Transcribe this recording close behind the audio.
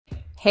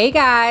Hey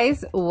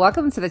guys,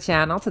 welcome to the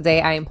channel.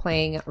 Today I am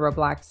playing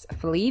Roblox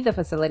Flee the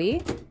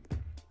Facility.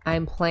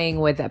 I'm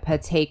playing with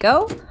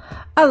Potato,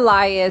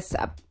 Elias,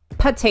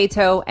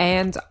 Potato,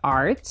 and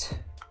Art.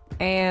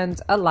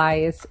 And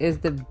Elias is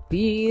the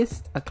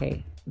beast.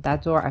 Okay,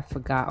 that door I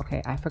forgot.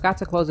 Okay, I forgot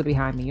to close it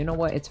behind me. You know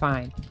what? It's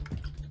fine.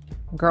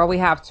 Girl, we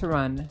have to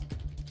run.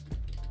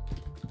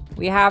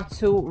 We have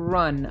to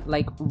run.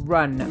 Like,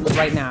 run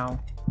right now.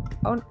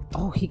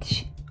 Oh,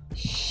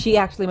 she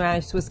actually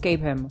managed to escape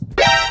him.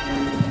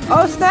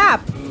 Oh,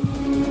 snap!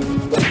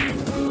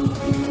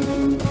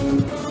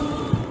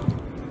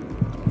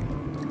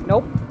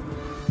 Nope.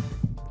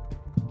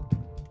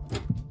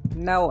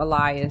 No,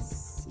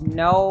 Elias.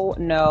 No,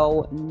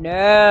 no,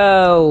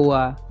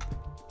 no!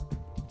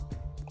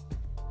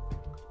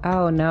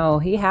 Oh, no.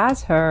 He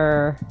has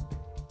her.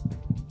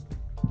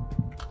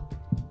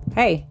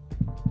 Hey.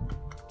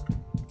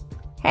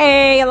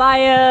 Hey,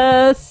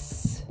 Elias!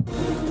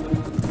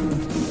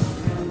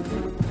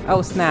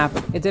 Oh, snap.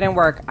 It didn't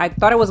work. I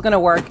thought it was gonna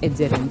work. It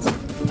didn't.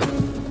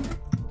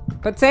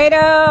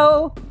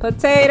 Potato!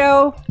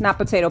 Potato! Not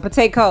potato.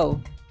 Potato.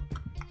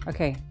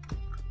 Okay.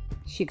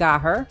 She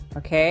got her.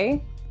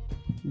 Okay.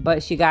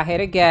 But she got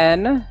hit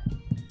again.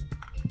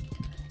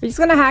 We're just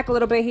gonna hack a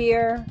little bit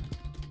here.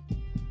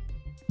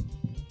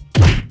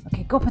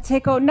 Okay, go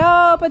Potato.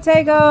 No,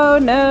 Potato!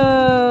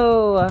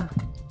 No!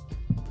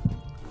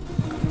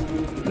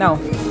 No.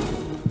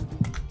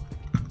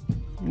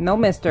 No,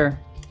 mister.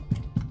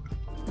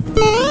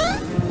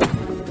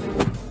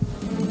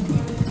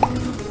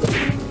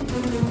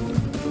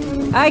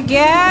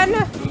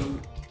 Again?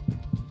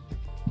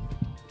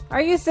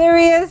 Are you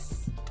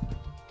serious?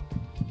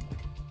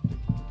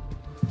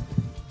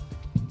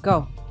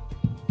 Go.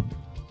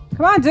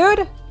 Come on,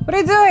 dude. What are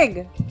you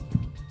doing?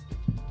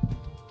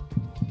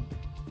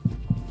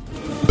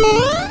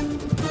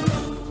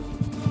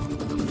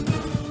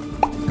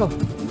 Go,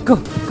 go,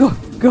 go,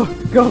 go,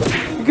 go,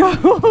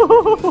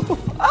 go.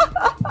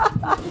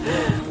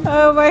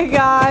 Oh my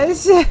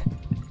gosh.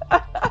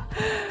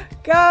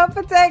 Go,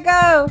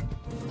 Potato.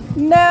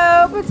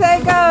 No,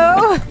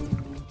 Potato.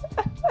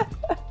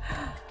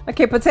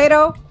 Okay,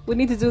 Potato. We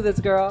need to do this,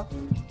 girl.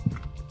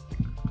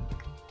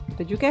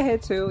 Did you get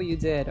hit too? You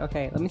did.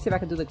 Okay, let me see if I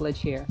can do the glitch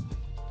here.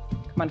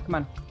 Come on, come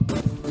on.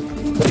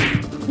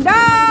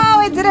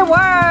 No, it didn't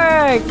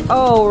work.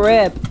 Oh,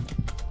 rip.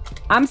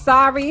 I'm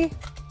sorry.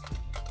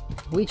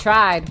 We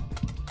tried.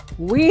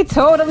 We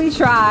totally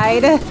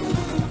tried.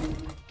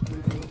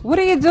 What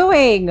are you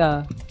doing?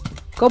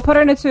 Go put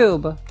her in a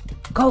tube.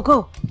 Go,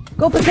 go.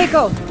 Go,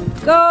 Potato.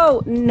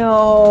 Go.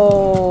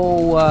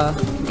 No.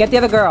 Get the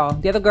other girl.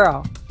 The other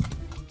girl.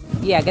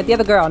 Yeah, get the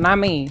other girl, not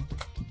me.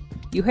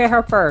 You hit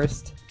her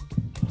first.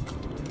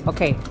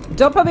 Okay.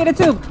 Don't put me in a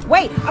tube.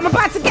 Wait, I'm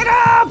about to get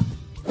up.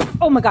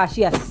 Oh my gosh,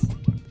 yes.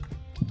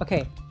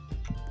 Okay.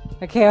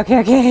 Okay, okay,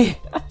 okay.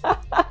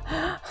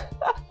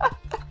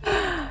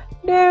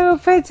 No,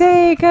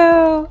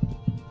 Potato.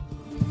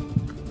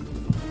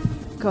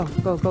 Go,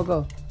 go, go,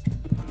 go.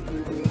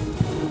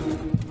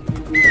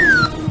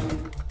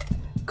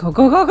 Go,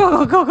 go, go,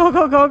 go, go, go,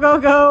 go, go, go,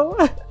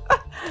 go.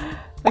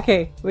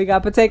 Okay, we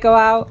got Potato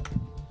out.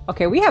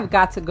 Okay, we have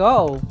got to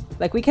go.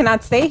 Like, we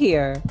cannot stay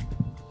here.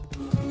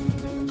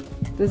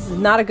 This is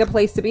not a good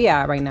place to be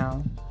at right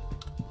now.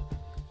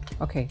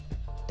 Okay,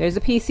 there's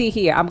a PC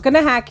here. I'm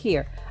gonna hack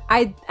here.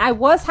 I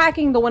was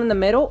hacking the one in the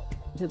middle.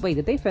 Wait,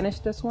 did they finish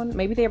this one?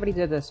 Maybe they already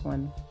did this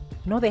one.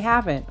 No, they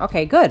haven't.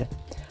 Okay, good.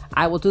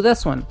 I will do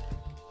this one.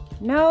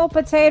 No,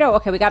 Potato.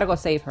 Okay, we gotta go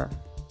save her.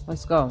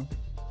 Let's go.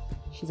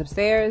 She's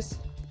upstairs.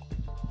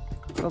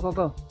 Go, go,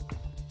 go.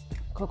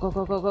 Go, go,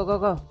 go, go, go, go,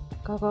 go.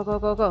 Go, go, go,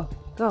 go, go.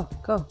 Go,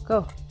 go,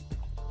 go.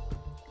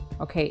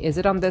 Okay, is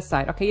it on this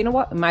side? Okay, you know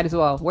what? Might as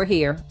well. We're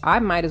here. I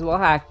might as well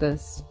hack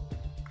this.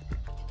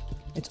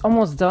 It's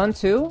almost done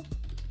too.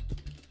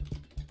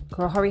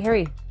 Girl, hurry,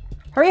 hurry.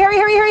 Hurry, hurry,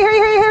 hurry, hurry, hurry,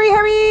 hurry, hurry,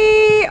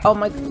 hurry! Oh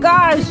my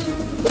gosh!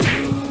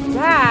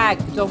 Zach!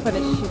 Don't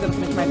finish. She's gonna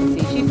finish my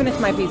PC. She finished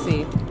my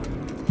PC.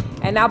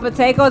 And now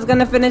Potato is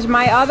gonna finish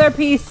my other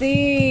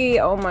PC.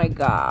 Oh my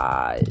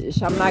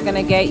gosh. I'm not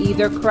gonna get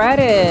either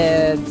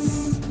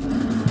credits.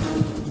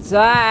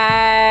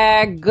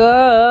 Zach!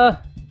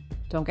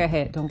 Don't get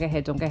hit. Don't get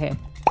hit. Don't get hit.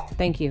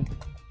 Thank you.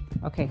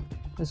 Okay,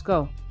 let's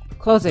go.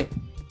 Close it.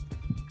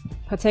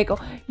 Potato.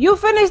 You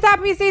finished that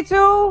PC too?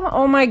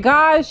 Oh my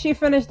gosh, she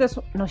finished this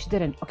one. No, she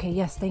didn't. Okay,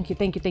 yes, thank you,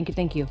 thank you, thank you,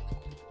 thank you.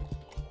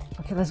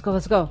 Okay, let's go,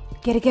 let's go.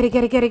 Get it, get it,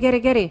 get it, get it, get it,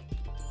 get it.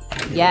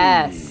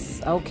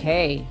 Yes,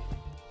 okay.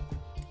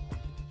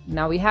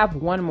 Now we have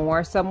one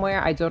more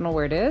somewhere. I don't know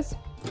where it is,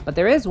 but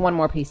there is one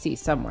more PC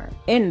somewhere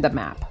in the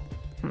map.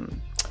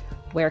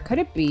 Where could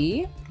it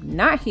be?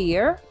 Not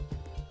here.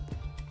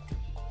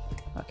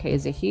 Okay,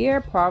 is it here?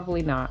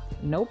 Probably not.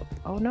 Nope.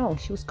 Oh no,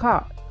 she was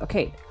caught.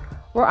 Okay.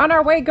 We're on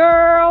our way,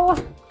 girl.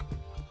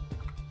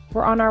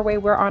 We're on our way.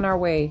 We're on our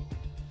way.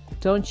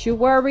 Don't you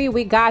worry.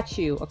 We got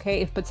you. Okay.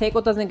 If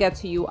Potato doesn't get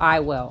to you, I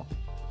will.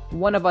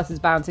 One of us is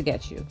bound to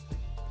get you.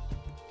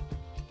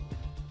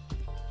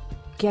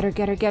 Get her,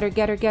 get her, get her,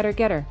 get her, get her,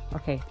 get her.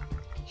 Okay.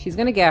 She's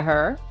gonna get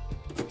her.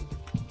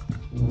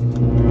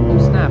 Oh,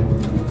 snap.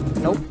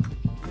 Nope.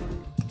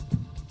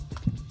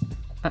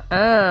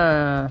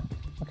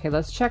 Okay,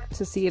 let's check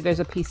to see if there's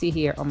a PC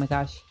here. Oh my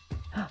gosh.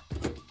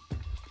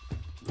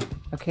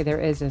 Okay, there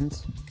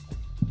isn't.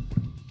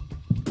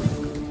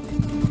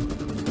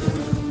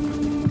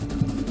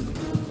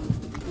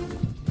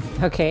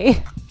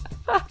 Okay.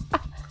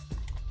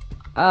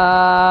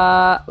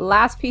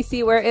 Last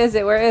PC, where is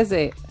it? Where is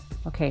it?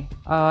 Okay.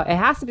 It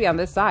has to be on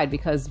this side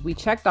because we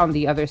checked on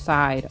the other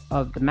side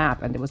of the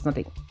map and there was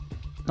nothing.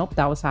 Nope,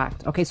 that was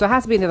hacked. Okay, so it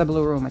has to be in the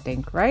blue room, I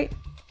think, right?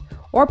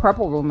 Or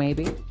purple room,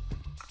 maybe.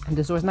 And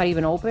this door's not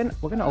even open.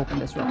 We're gonna open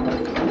this real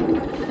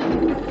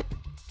quick.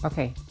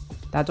 Okay,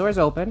 that door's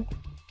open.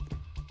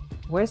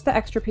 Where's the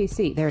extra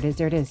PC? There it is,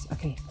 there it is.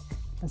 Okay,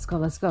 let's go,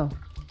 let's go.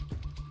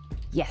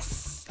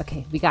 Yes.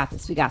 Okay, we got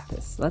this, we got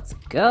this. Let's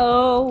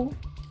go.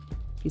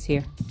 He's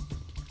here.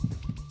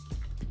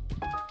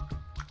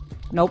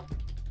 Nope.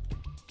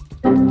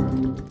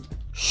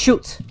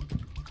 Shoot.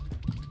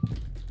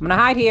 I'm gonna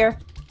hide here.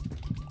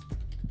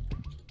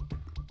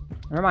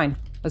 Never mind.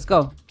 Let's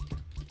go.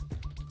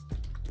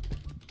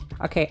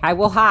 Okay, I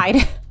will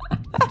hide.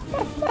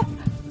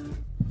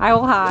 I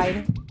will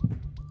hide.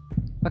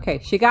 Okay,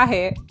 she got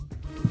hit.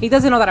 He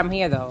doesn't know that I'm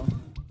here, though.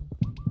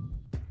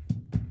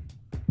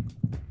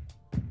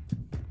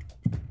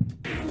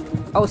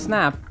 Oh,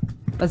 snap.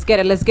 Let's get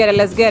it, let's get it,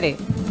 let's get it.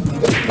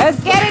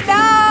 Let's get it!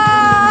 No!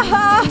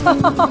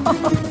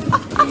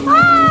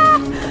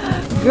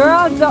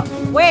 Girl,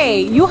 don't...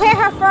 Wait, you hit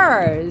her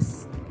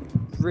first.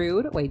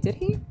 Rude. Wait, did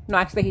he? No,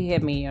 actually, he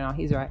hit me. You know,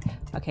 he's right.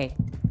 Okay.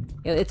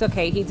 It's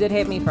okay. He did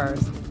hit me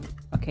first.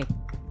 Okay.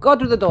 Go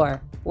through the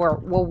door. Or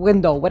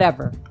window,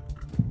 whatever.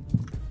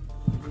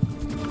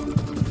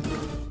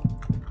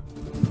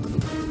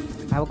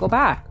 I will go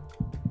back.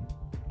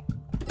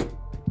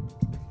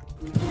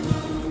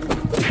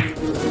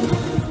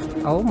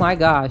 Oh my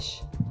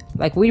gosh.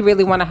 Like, we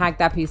really want to hack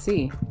that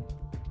PC.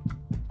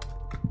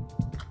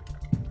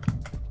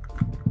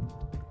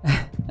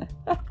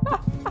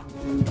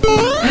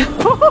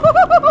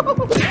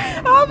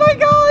 Oh my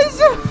gosh!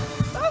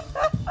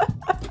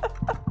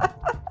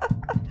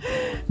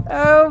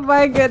 Oh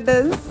my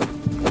goodness.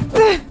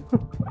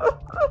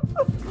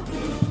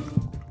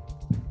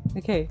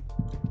 Okay.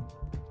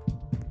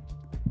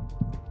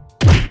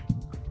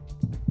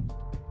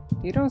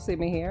 You don't see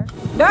me here.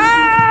 No!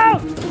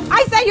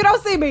 I said you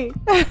don't see me!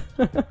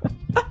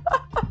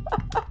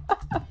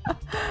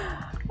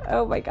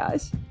 Oh my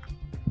gosh.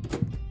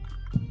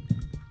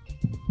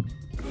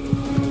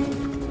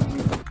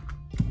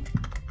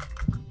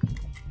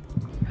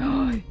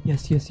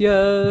 Yes, yes,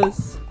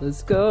 yes.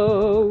 Let's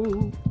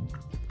go.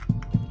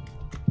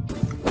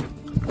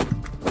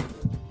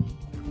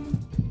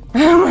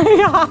 Oh my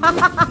god.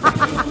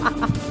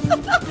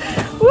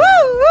 Woo,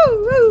 woo,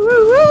 woo,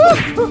 woo, woo.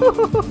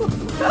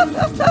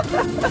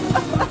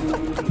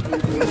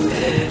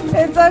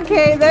 It's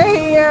okay. They're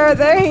here.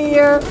 They're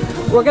here.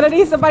 We're gonna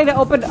need somebody to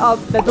open up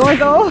the door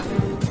though.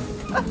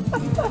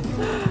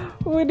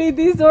 We need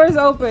these doors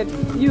open.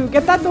 You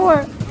get that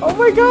door. Oh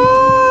my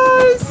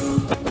gosh.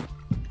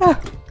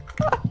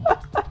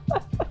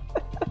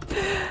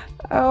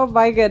 Oh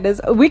my goodness.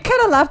 We could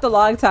have left a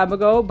long time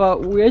ago,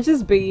 but we're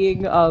just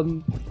being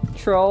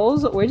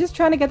trolls. We're just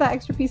trying to get that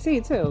extra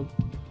PC too.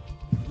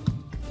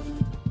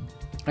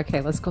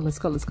 Okay, let's go, let's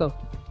go, let's go.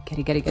 Get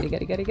it, get it, get it,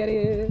 get it, get it, get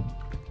it.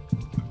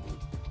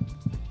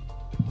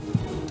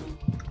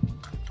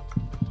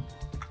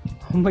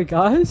 Oh my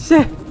gosh.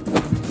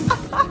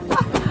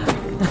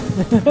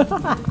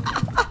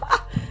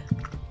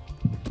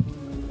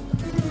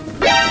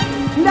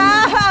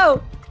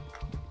 No!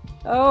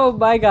 Oh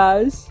my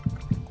gosh.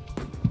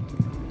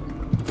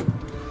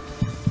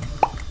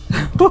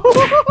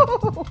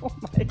 Oh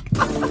my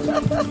god.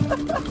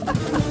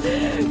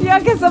 Yo,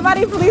 can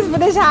somebody please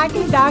finish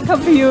hacking that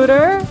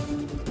computer?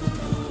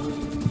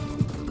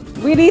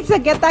 We need to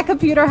get that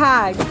computer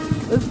hacked.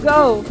 Let's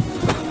go.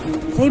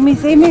 Save me,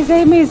 save me,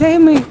 save me,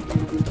 save me.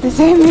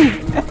 Save me.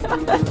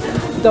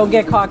 Don't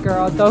get caught,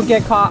 girl. Don't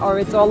get caught or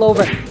it's all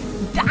over.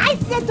 I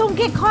said don't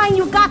get caught and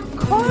you got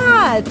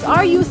caught.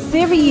 Are you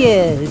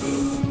serious?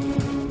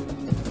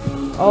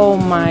 Oh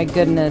my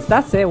goodness.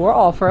 That's it. We're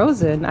all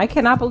frozen. I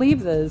cannot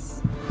believe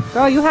this.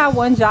 Girl, you had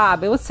one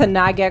job. It was to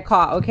not get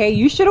caught, okay?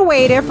 You should have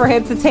waited for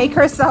him to take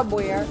her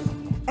somewhere.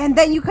 And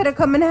then you could have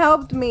come and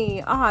helped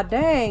me. Ah,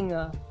 dang.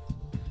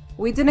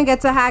 We didn't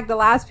get to hack the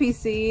last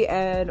PC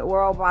and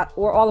we're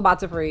all about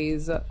to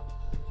freeze.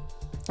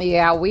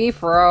 Yeah, we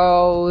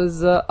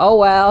froze. Oh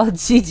well,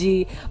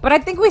 GG. But I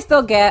think we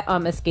still get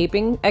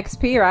escaping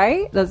XP,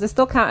 right? Does this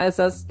still count as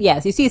us?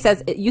 Yes, you see it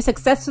says you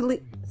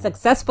successfully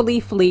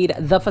fled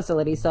the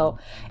facility. So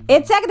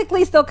it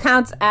technically still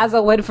counts as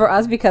a win for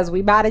us because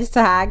we managed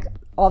to hack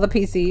all the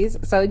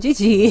PCs. So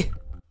GG.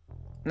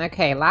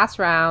 Okay, last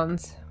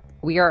round.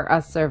 We are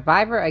a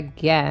survivor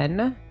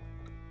again.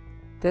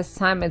 This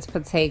time it's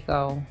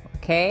Potato.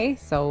 Okay,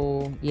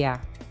 so yeah.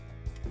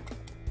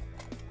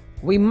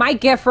 We might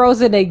get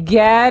frozen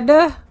again.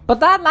 But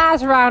that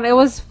last round, it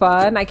was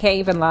fun. I can't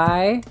even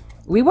lie.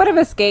 We would have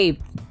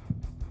escaped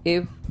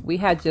if we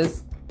had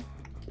just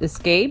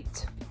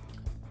escaped.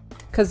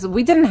 Because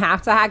we didn't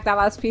have to hack that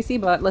last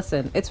PC, but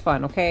listen, it's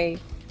fun, okay?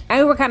 And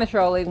we were kind of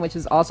trolling, which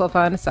is also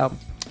fun, so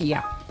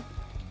yeah.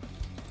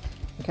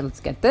 Okay, let's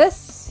get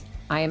this.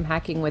 I am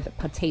hacking with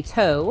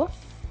potato,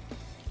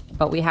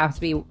 but we have to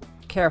be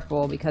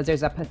careful because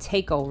there's a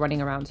potato running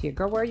around here.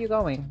 Girl, where are you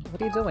going?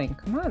 What are you doing?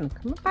 Come on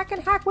back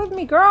and hack with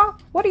me, girl.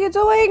 What are you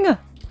doing?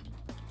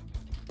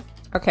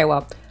 Okay,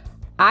 well,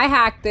 I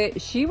hacked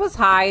it. She was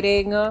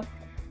hiding.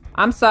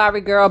 I'm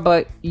sorry, girl,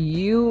 but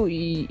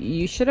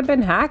you should have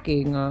been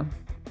hacking.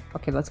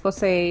 Okay, let's go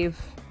save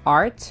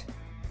Art,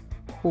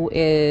 who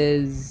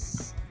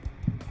is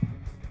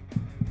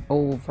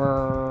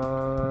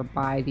over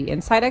by the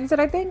inside exit,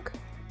 I think.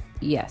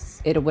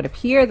 Yes, it would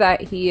appear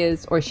that he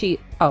is, or she.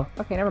 Oh,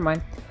 okay, never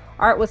mind.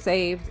 Art was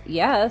saved.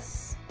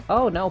 Yes.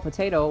 Oh no,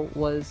 Potato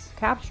was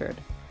captured.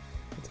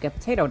 Let's get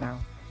Potato now.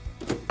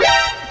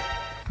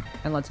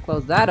 And let's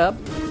close that up.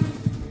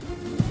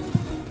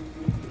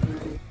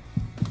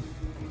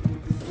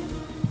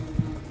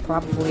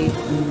 Probably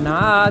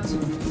not.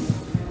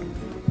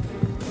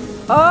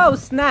 Oh,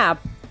 snap.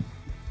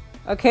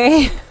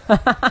 Okay.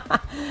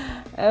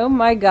 Oh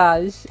my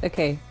gosh.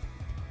 Okay.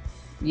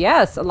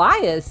 Yes,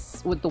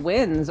 Elias with the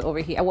wins over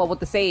here. Well, with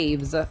the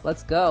saves.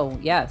 Let's go.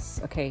 Yes.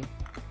 Okay.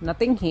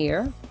 Nothing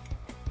here.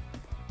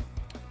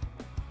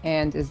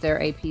 And is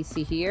there a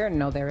PC here?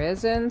 No, there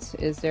isn't.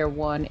 Is there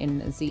one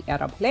in the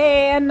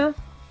airplane?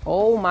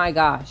 Oh my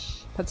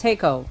gosh.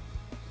 Potato.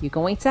 You're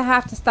going to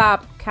have to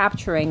stop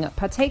capturing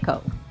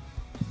Potato.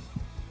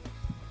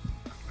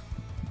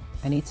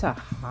 I need to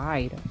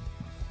hide.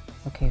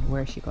 Okay,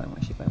 where is she going?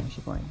 Where's she going? Where's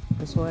she going?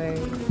 This way.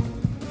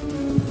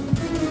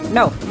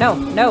 No, no,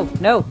 no,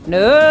 no,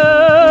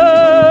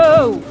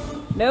 no!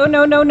 No,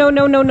 no, no, no,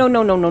 no, no, no,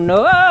 no, no, no,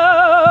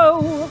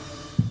 no!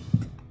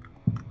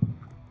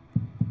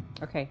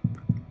 Okay.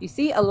 You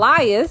see,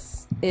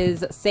 Elias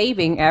is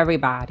saving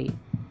everybody.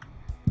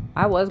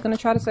 I was gonna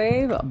try to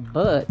save,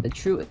 but the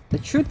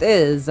truth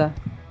is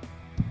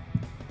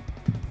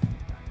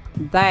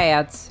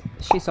that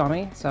she saw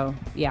me, so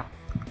yeah.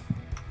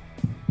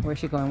 Where's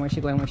she going? Where's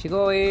she going? Where's she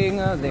going?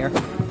 There.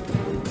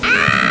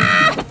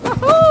 Ah!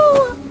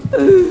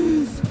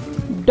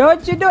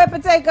 Don't you do it,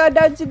 Potato!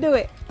 Don't you do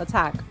it! Let's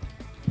hack.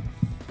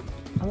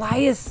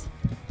 Elias!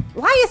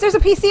 Elias, there's a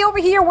PC over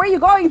here! Where are you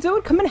going,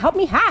 dude? Come and help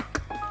me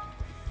hack!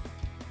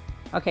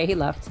 Okay, he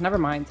left. Never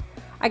mind.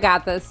 I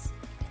got this.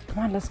 Come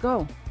on, let's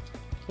go.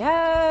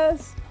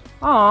 Yes!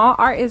 Aw,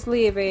 Art is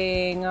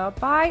leaving.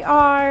 Bye,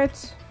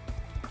 Art!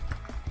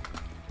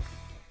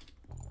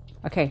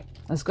 Okay,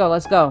 let's go,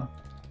 let's go.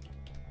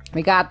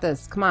 We got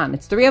this. Come on.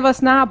 It's 3 of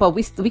us now, but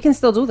we can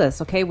still do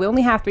this, okay? We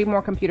only have 3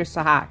 more computers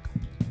to hack.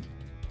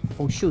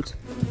 Oh, shoot.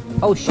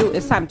 Oh, shoot.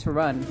 It's time to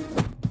run.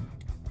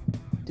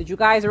 Did you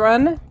guys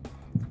run?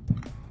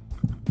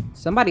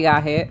 Somebody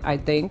got hit, I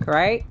think,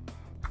 right?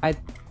 I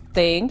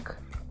think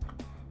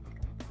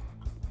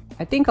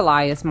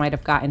Elias might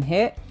have gotten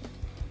hit.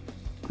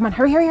 Come on.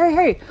 Hurry, hurry, hurry,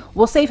 hurry.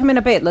 We'll save him in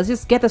a bit. Let's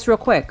just get this real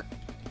quick.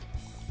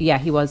 Yeah,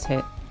 he was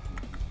hit.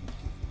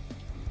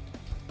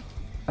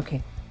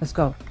 Okay, let's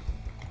go.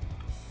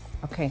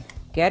 Okay,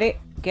 get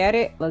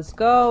it, let's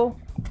go.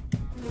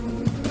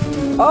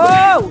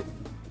 Oh!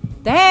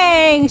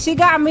 Dang, she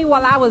got me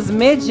while I was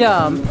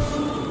mid-jump.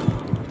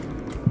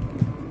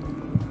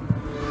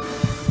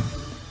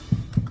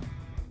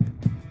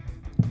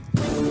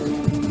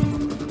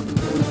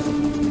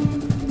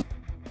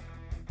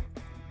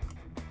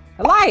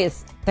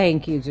 Elias,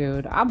 thank you,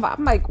 dude. I'm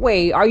like,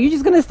 wait, are you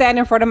just gonna stand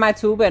in front of my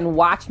tube and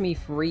watch me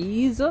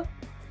freeze?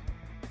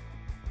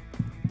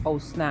 Oh,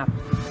 snap.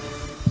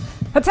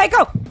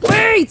 Potato!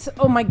 Wait!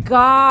 Oh my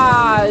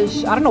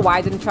gosh. I don't know why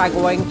I didn't try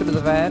going through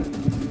the vent.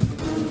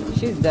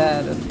 She's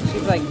dead.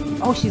 She's like,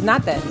 oh, she's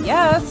not dead.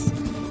 Yes.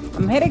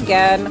 I'm hit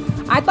again.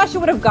 I thought she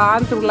would have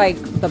gone through like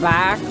the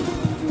back.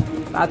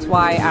 That's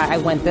why I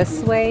went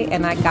this way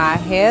and I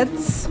got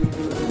hits.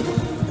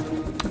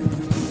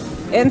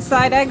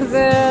 Inside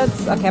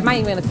exits. Okay, I'm not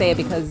even gonna say it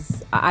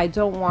because I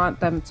don't want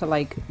them to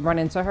like run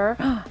into her.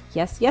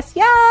 Yes, yes,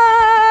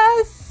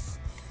 yes!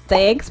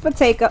 Thanks,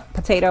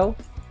 Potato.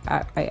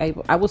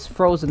 I was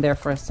frozen there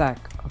for a sec.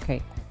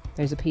 Okay,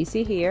 there's a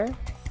PC here.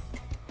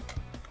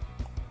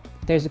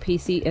 There's a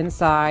PC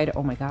inside.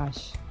 Oh my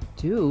gosh.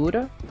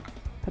 Dude.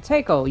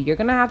 Potato, you're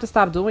gonna have to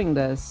stop doing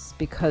this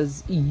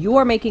because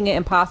you're making it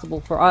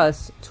impossible for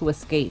us to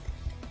escape.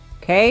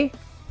 Okay?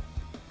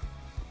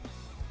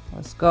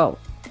 Let's go.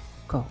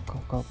 Go,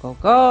 go, go, go,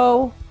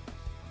 go.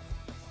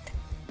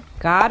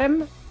 Got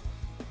him.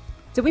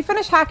 Did we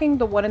finish hacking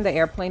the one in the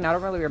airplane? I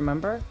don't really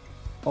remember.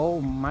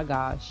 Oh my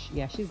gosh.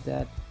 Yeah, she's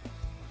dead.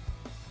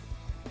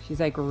 She's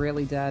like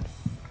really dead.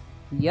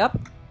 Yep.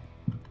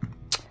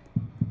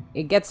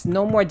 It gets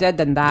no more dead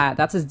than that.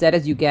 That's as dead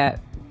as you get.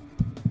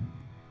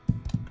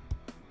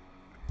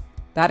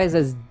 That is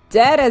as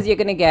dead as you're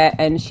gonna get,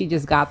 and she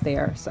just got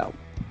there, so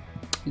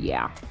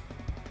yeah.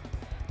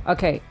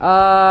 Okay,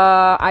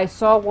 I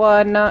saw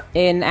one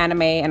in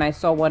anime and I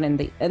saw one in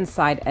the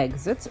inside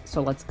exits,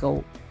 so let's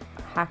go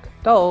hack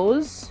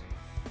those.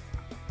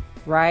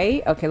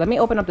 Right? Okay, let me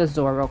open up this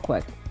door real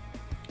quick.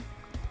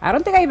 I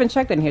don't think I even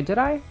checked in here, did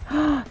I?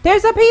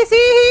 There's a PC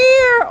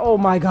here! Oh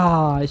my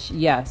gosh.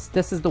 Yes,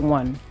 this is the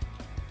one.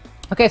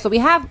 Okay, so we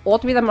have all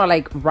three of them are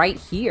like right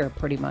here,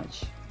 pretty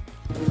much.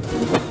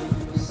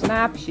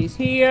 Snap, she's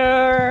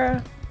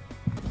here.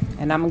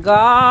 And I'm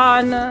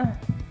gone.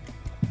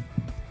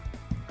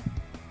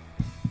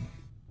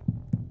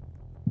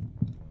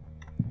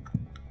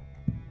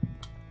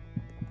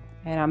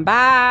 And I'm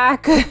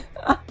back.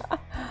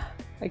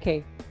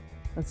 Okay,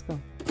 let's go.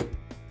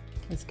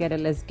 Let's get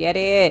it, let's get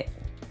it.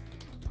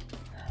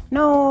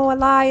 No,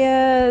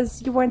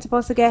 Elias, you weren't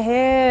supposed to get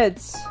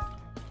hit.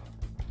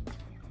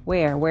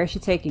 Where? Where is she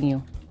taking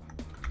you?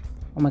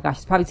 Oh my gosh,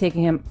 she's probably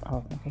taking him.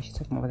 Oh, okay, she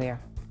took him over there.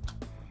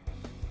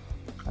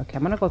 Okay,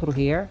 I'm gonna go through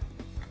here.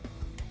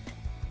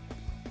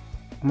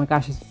 Oh my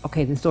gosh,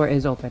 okay, this door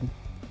is open.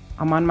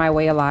 I'm on my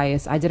way,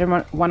 Elias. I didn't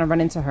want to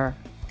run into her.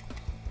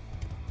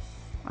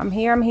 I'm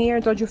here, I'm here.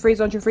 Don't you freeze,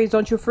 don't you freeze,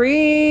 don't you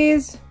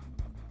freeze.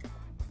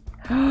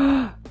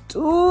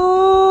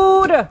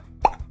 Dude!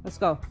 Let's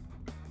go.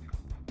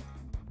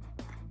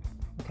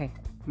 Okay,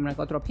 I'm gonna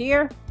go through up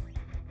here.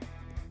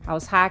 I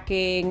was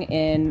hacking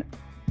in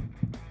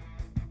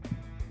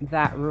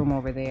that room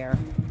over there.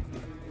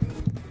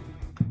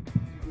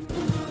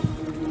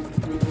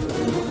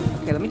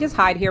 Okay, let me just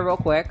hide here real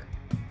quick.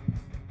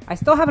 I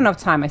still have enough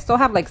time. I still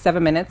have like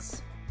 7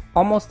 minutes.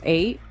 Almost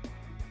 8.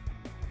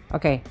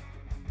 Okay.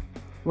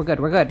 We're good,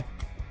 we're good.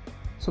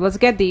 So let's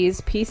get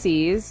these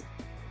PCs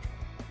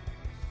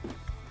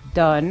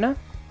done.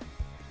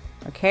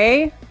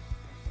 Okay.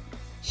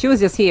 She was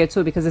just here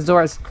too because this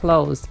door is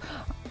closed.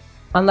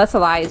 Unless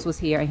Elias was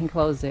here and he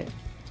closed it.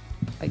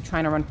 Like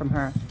trying to run from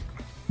her.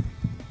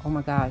 Oh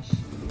my gosh.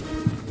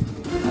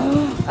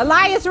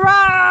 Elias,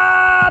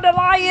 run!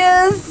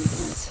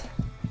 Elias!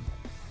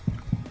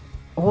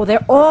 Oh,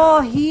 they're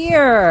all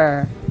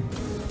here.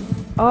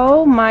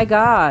 Oh my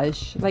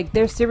gosh. Like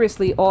they're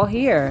seriously all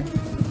here.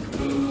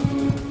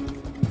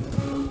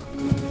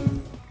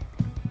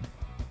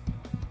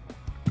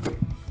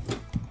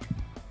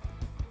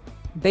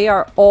 They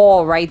are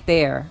all right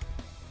there.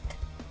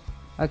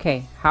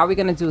 Okay, how are we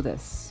gonna do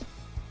this?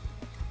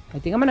 I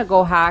think I'm gonna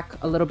go hack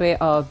a little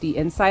bit of the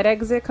inside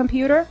exit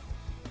computer.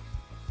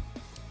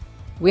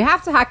 We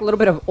have to hack a little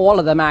bit of all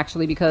of them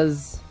actually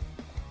because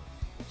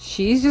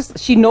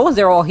she knows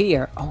they're all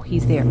here. Oh,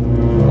 he's there.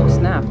 Oh,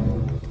 snap.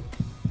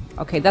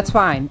 Okay, that's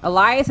fine.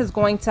 Elias is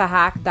going to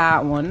hack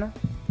that one.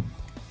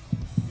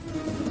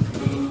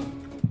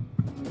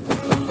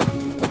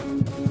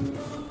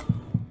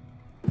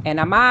 And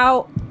I'm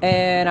out.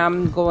 And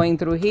I'm going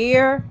through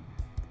here.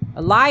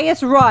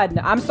 Elias, run.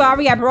 I'm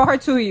sorry I brought her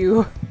to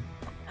you.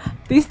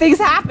 These things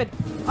happen.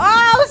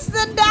 Oh,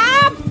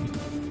 snap!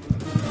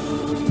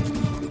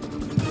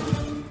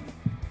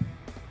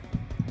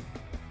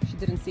 She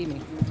didn't see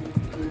me.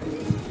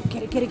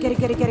 Get it, get it, get it,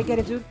 get it, get it, get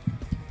it, dude.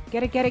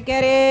 Get it, get it,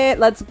 get it.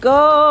 Let's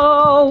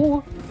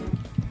go.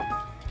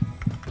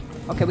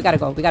 Okay, we gotta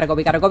go. We gotta go.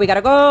 We gotta go. We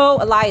gotta go.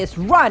 Elias,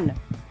 run.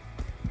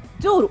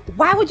 Dude,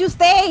 why would you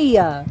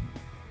stay?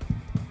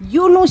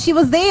 You knew she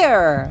was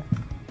there.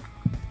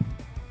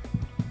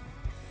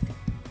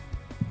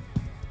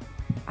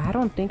 I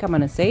don't think I'm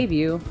gonna save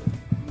you.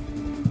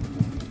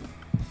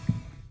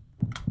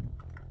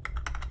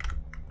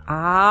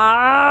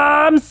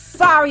 I'm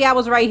sorry I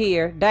was right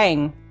here.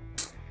 Dang.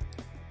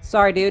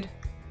 Sorry, dude.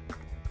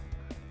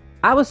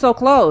 I was so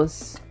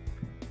close.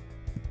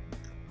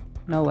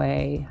 No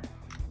way.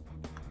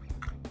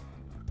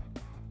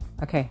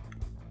 Okay.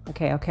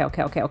 Okay, okay,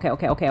 okay, okay, okay,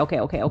 okay, okay, okay,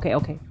 okay, okay,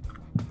 okay.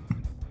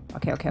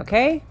 Okay, okay,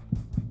 okay.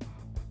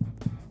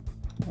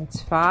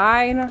 It's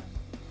fine.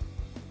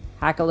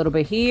 Hack a little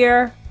bit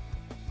here.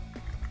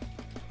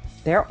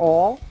 They're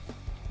all,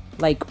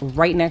 like,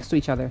 right next to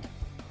each other.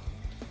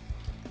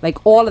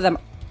 Like, all of them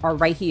are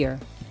right here.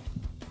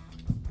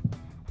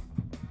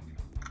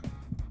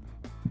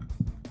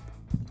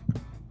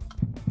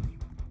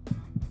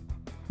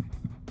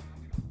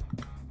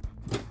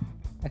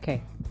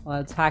 Okay,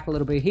 let's hack a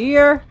little bit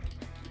here.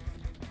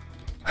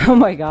 Oh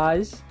my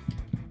gosh.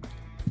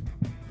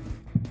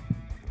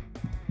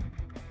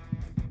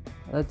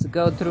 Let's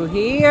go through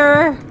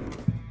here.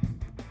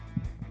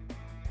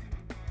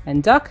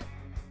 And duck.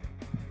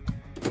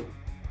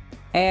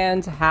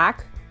 And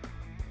hack.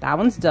 That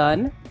one's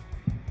done.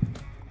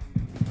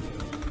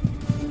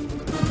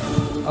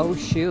 Oh,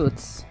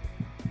 shoots.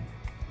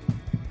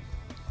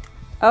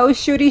 Oh,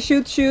 shooty,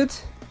 shoot,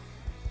 shoot.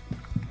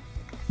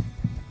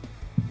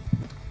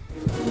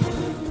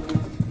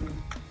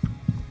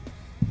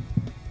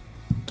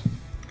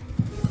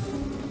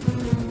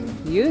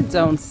 You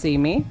don't see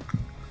me.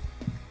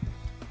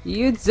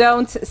 You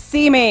don't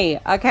see me,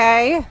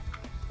 okay?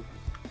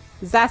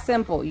 It's that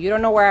simple. You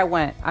don't know where I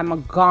went.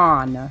 I'm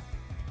gone.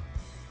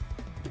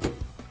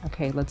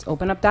 Okay, let's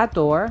open up that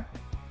door.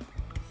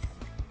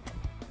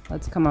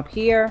 Let's come up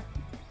here.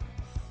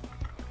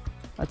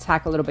 Let's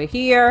hack a little bit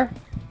here.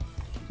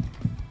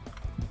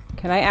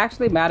 Can I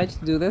actually manage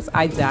to do this?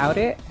 I doubt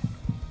it.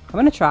 I'm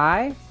gonna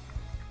try.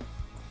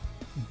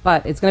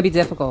 But it's gonna be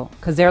difficult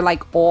because they're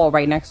like all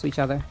right next to each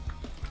other.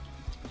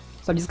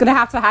 So I'm just gonna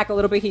have to hack a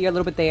little bit here, a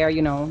little bit there,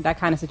 you know, that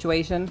kind of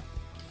situation.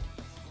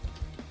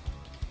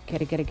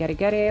 Get it, get it, get it,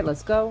 get it.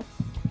 Let's go.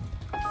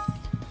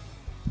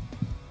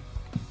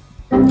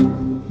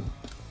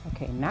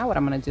 Okay, now what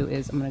I'm gonna do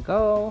is I'm gonna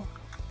go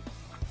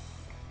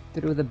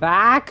through the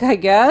back, I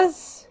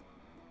guess.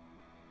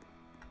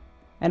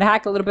 And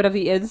hack a little bit of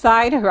the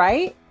inside,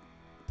 right?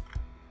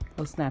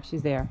 Oh snap,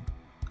 she's there.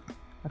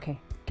 Okay,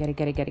 get it,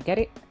 get it, get it, get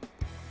it.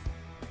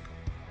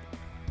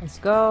 Let's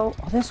go.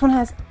 Oh, this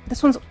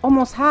one's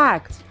almost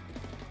hacked.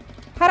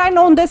 Had I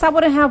known this, I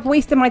wouldn't have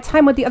wasted my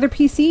time with the other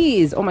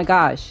PCs. Oh my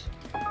gosh.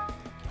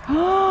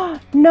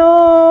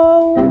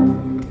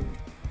 No!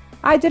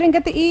 I didn't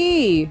get the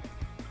E.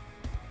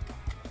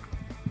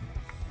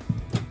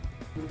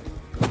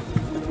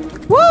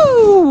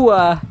 Woo!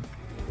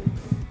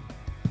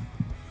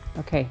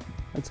 Okay,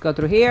 let's go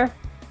through here.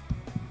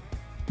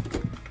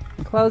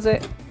 And close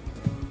it.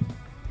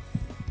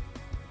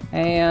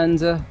 And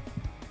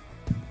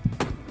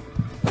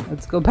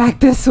let's go back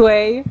this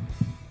way.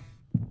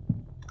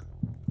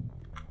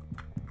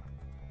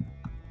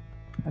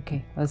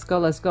 Okay, let's go,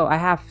 let's go. I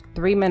have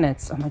 3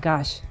 minutes. Oh my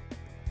gosh.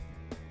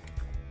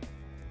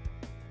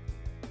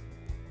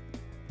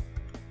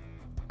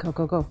 Go,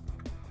 go, go.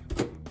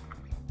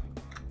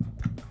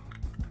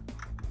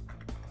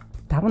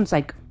 That one's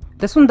like,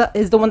 this one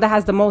is the one that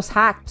has the most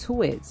hack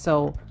to it.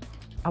 So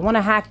I want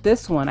to hack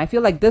this one. I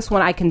feel like this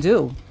one I can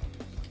do.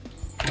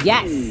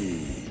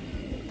 Yes.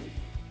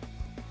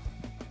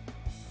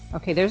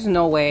 Okay, there's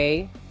no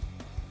way.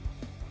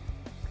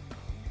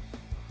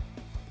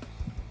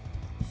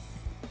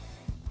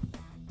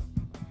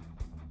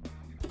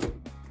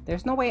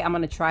 There's no way I'm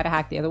gonna try to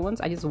hack the other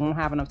ones. I just won't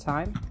have enough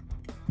time.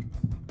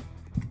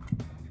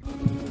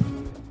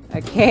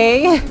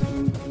 Okay.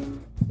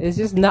 It's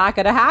just not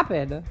gonna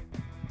happen.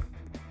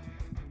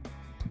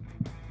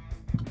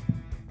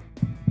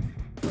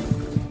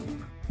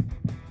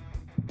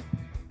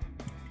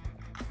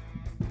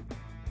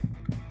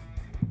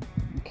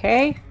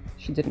 Okay.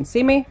 She didn't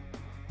see me.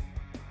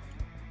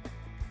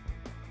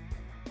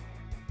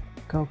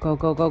 Go, go,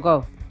 go, go,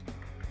 go.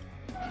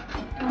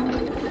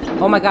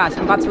 Oh my gosh,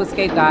 I'm about to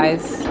escape,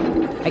 guys.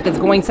 Like, it's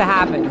going to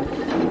happen.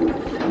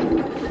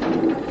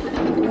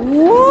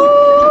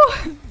 Woo!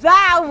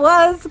 That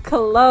was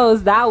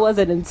close. That was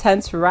an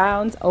intense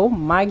round. Oh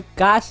my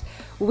gosh.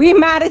 We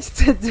managed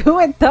to do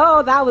it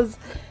though. That was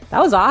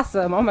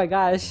awesome. Oh my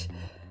gosh.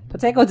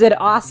 Potato did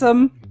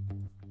awesome.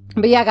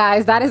 But yeah,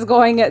 guys, that is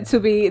going to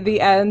be the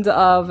end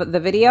of the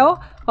video.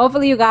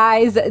 Hopefully you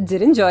guys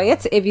did enjoy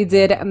it. If you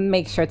did,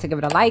 make sure to give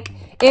it a like.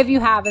 If you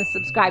haven't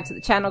subscribed to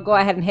the channel, go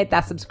ahead and hit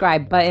that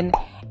subscribe button.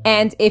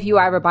 And if you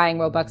are ever buying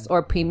Robux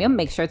or Premium,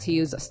 make sure to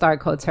use star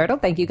code Turtle.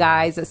 Thank you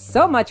guys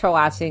so much for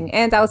watching,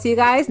 and I'll see you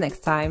guys next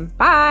time.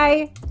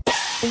 Bye!